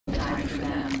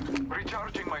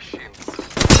Recharging my shields.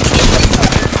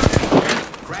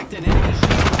 Cracked an enemy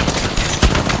shield.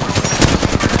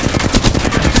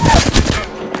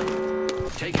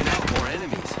 Taking out more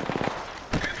enemies.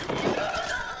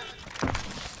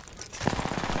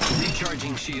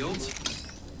 Recharging shields.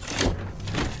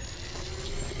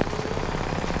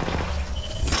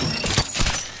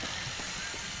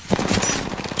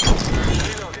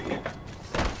 Reloading.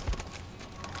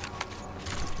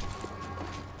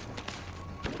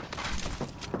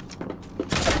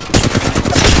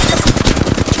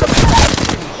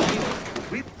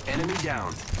 Enemy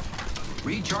down.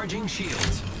 Recharging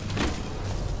shields.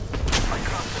 I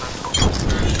crossed the scope.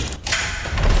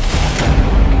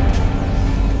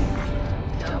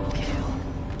 Double kill.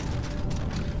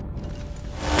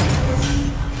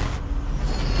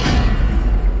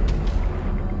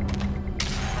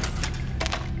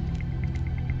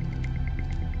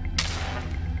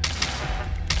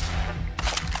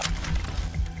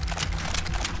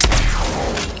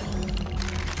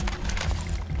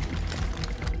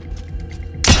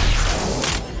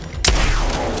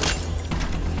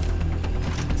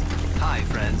 Hi,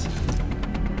 friends.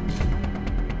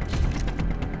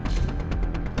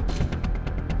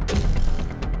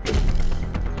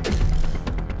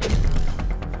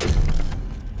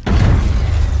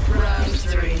 Round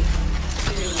 3.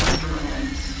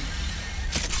 Deliverance.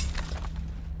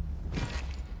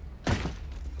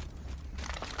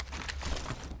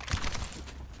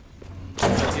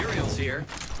 Materials here.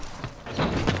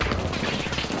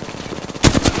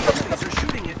 Enemies are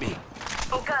shooting at me.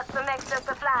 Got some extra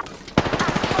supplies.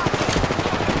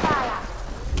 Fire.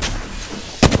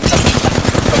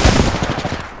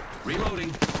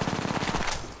 Reloading.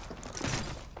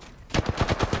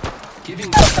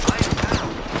 Giving I am down.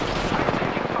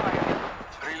 Taking fire.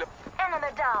 Reload.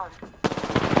 Enemy down.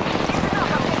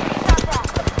 Listen up, I'm getting shot at.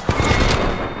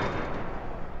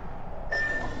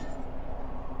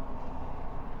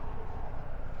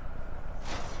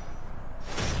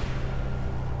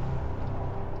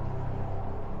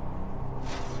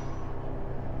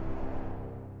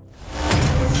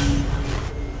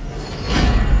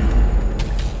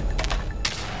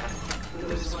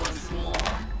 Lose once more,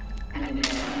 and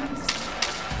it ends.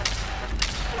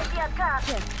 Get your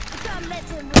captain. Don't let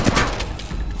him win.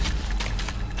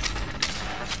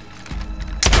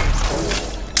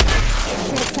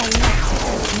 Takes a lot to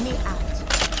take me out.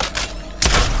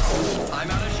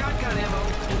 I'm out of shotgun ammo.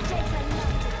 It takes a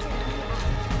lot to take me out.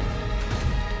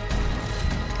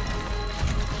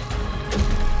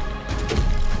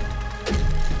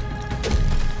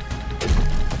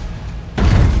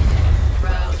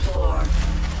 Round 4.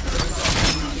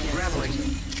 Grappling.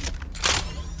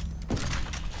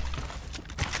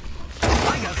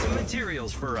 I got some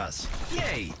materials for us.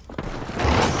 Yay!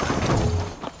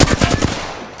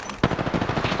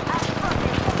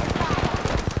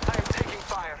 I am taking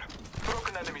fire.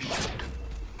 Broken enemy shield.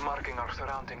 Marking our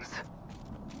surroundings.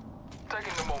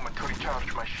 Taking a moment to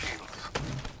recharge my shields.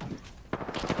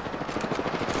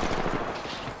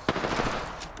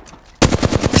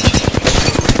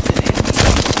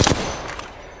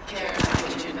 Care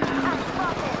package inbound.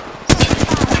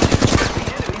 The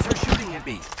enemies are shooting at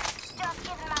me. Just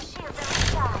giving my shield a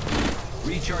recharge.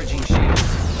 Recharging shields.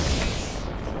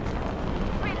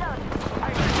 Reload. I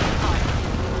am taking fire.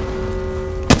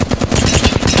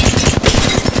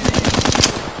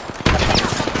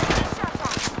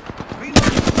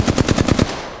 Reloading.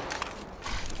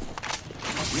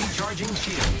 Recharging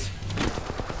shields.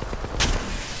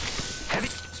 Heavy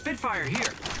Spitfire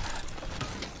here.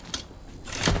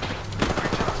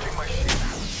 Recharging my shields.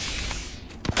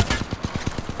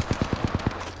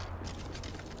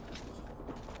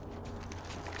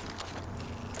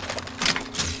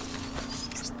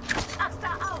 Extra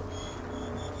out.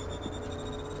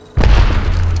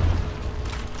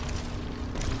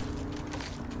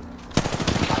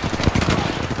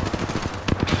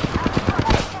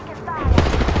 Taking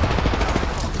fire.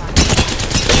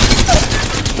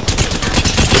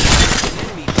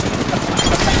 Enemy shield.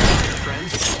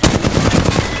 Friends.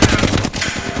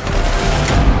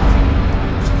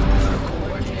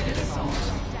 Coordinated assault.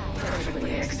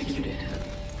 Perfectly executed.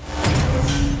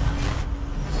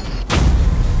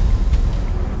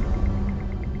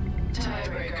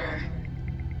 Tiebreaker.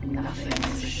 Nothing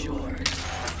is assured.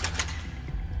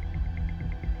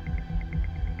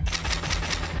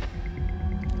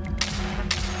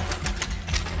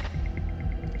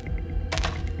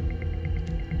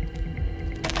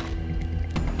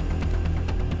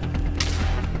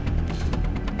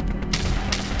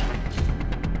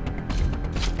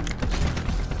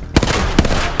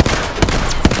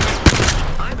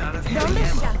 I'm out of Don't heavy be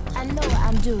ammo. shy. I know what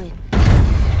I'm doing.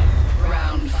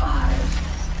 Round 5.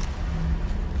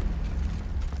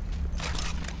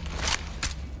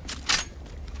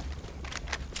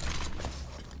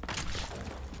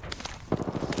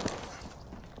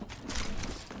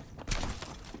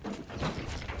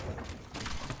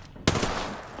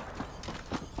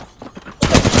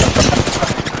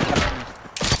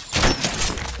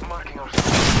 Marking our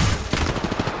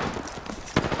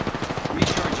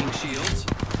Recharging shields.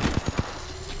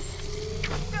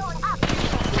 Throwing up.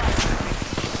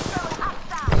 Throwing up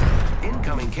fast.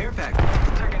 Incoming care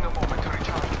package. taking a moment to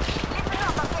recharge. Listen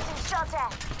up, I'm getting shot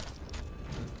at.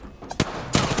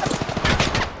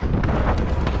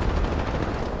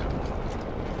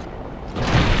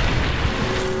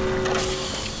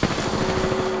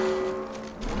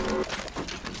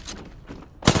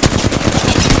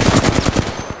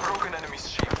 Broken enemy's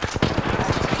shield.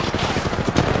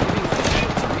 Giving my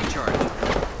shields a recharge.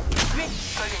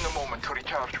 Taking a moment to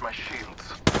recharge my shields.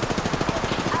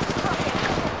 I'm smoking,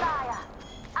 taking fire.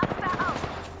 I'm spent out.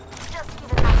 Just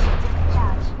giving my shields a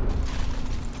recharge.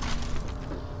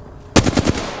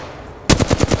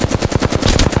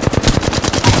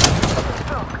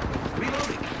 Broke.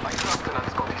 Reloading. My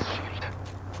sustenance got his shield.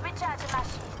 Recharging my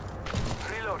shield.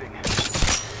 Reloading.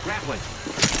 Grappling.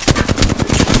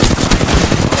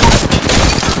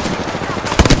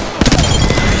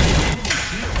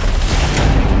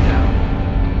 Down.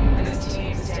 This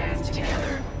team stands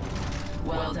together.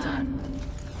 Well done.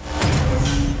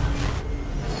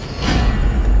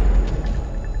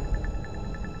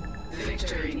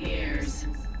 Victory nears.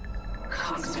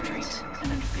 Concentrate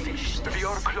and finish this. We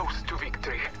are close to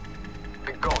victory.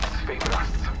 The gods favor us.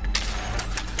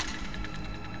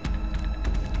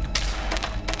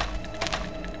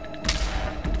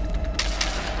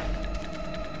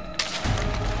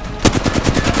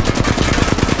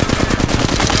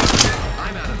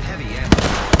 I'm out of heavy ammo.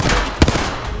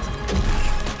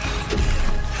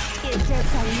 It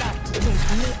takes a lot to take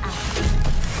me out.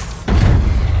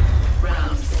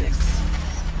 Round 6.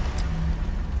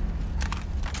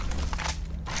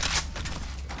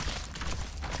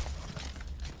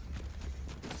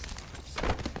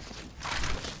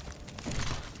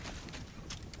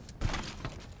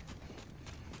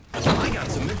 I got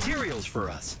some materials for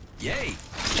us. Yay!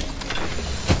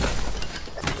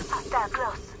 Hostile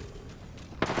close.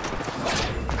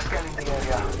 Scanning the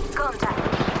area. Contact.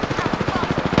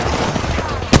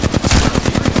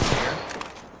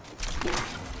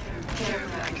 Care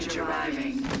package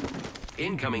arriving.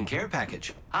 Incoming care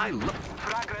package. I look.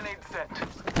 Frag grenade set.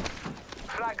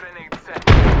 Frag grenade set.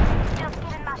 Just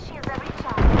giving my shields a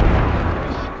recharge.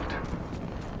 Shield.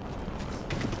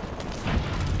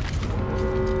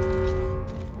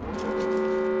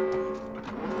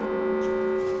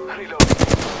 Reloading.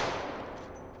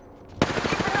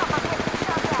 Listen up, I'm getting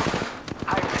shot at.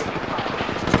 I'm taking fire.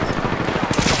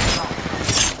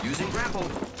 Using grapple.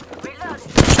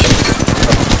 Reloading.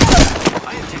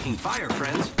 I am taking fire,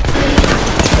 friends.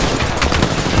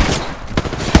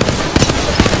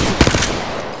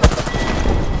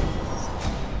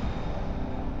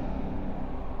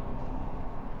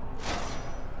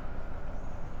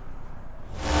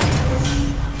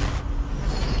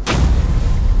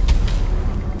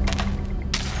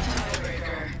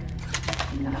 Tiebreaker.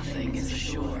 Nothing is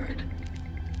assured.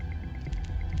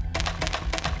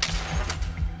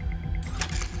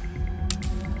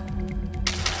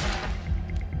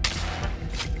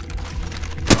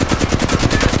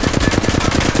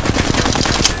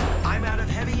 I'm out of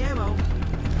heavy ammo.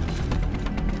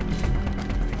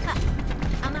 Ha!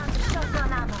 I'm out of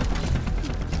shotgun ammo.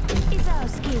 It's our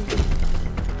skill.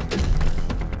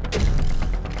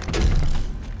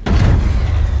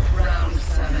 Round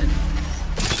 7.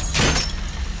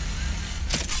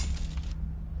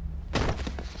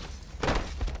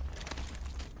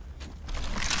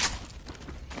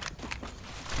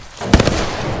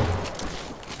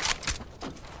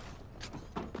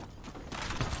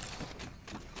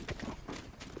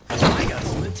 I got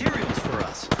some materials for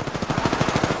us.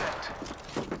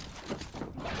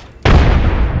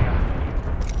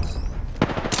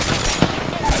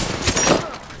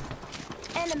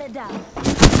 Enemy down.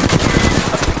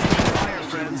 Fire,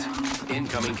 friends.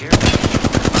 Incoming care package.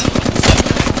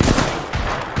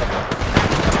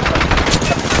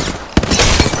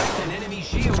 Cracked an enemy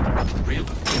shield.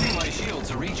 Giving my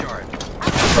shields a recharge.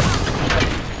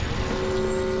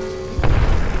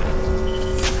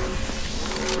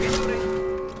 Reloading.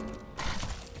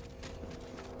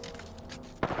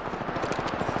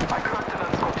 I cracked an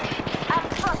unscottish. I'm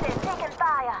spotted, taking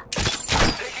fire.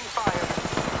 I'm taking fire.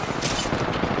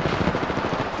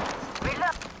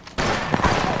 Reload.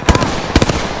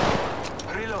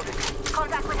 Reloading.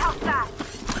 Contact with hostile.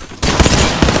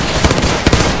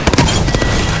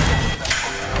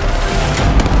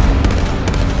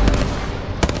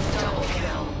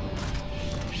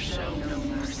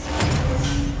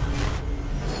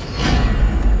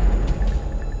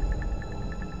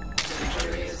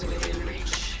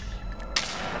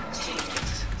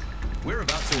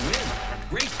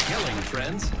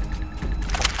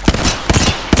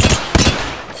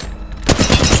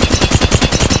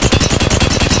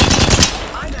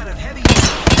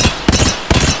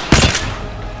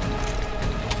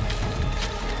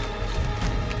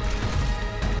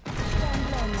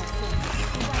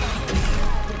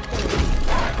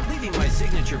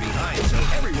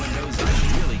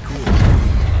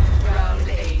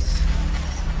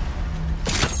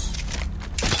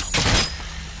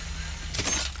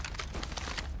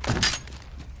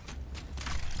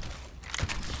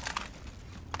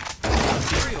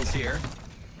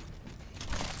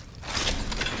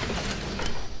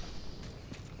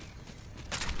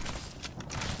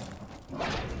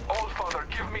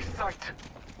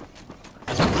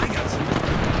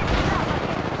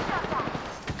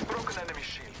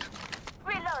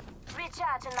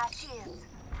 Recharging my shields.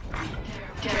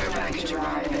 Care package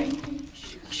arriving.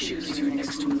 Choose your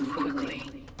next move quickly.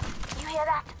 You hear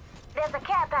that? There's a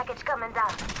care package coming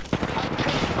down.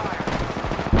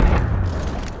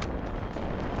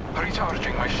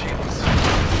 Recharging my shields.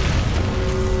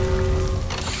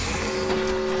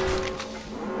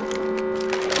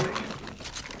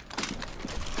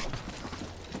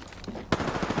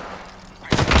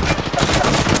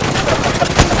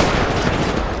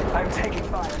 I'm taking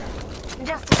fire.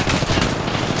 Just a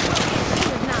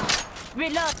second. Now.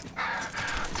 Reload.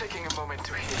 Taking a moment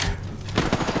to heal.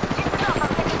 It's up,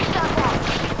 I'm getting shot at.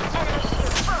 Enemy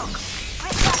shield broke.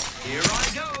 Recharge. Here I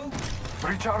go.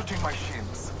 Recharging my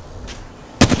shields.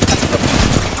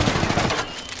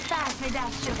 Pass me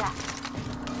that sugar.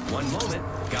 One moment.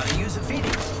 Gotta use a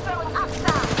Phoenix. Throwing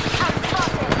upside. I'm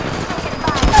spotted. Taking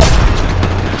fire.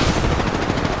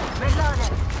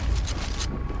 Reloaded.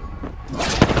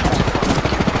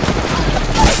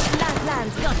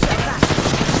 Land's got your back.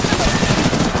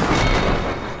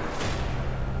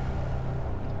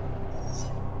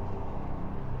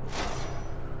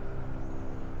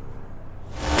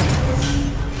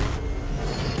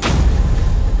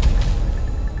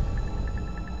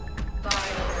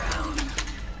 Final round.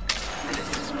 This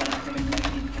is what I've been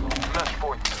waiting for. Match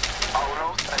point.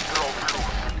 Auros and draw blue.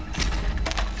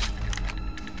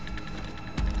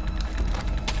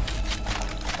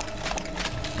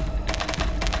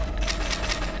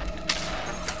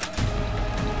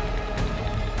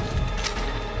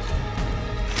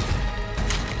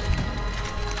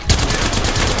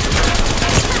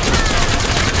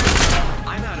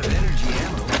 I'm out of energy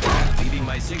ammo. Leaving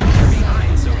my signature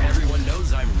behind so everyone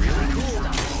knows I'm really cool.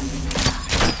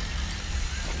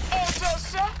 AJ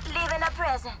Shea, leaving a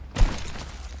present.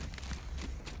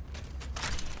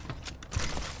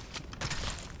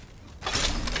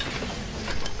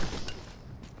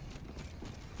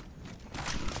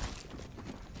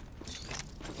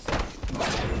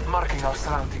 Marking our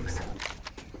surroundings.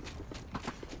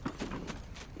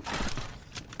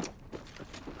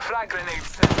 Frag grenade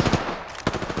set.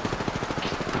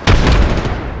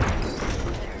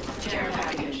 Care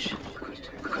package.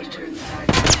 Quitter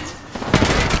fragment.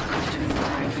 Quitter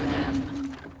frag for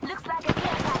them. Looks like a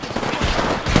care package is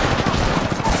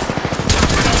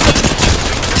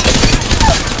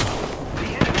The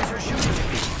enemies are shooting at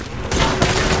me.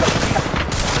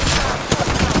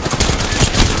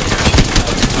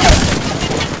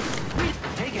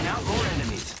 Taking out more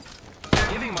enemies.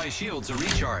 Giving my shields a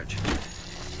recharge.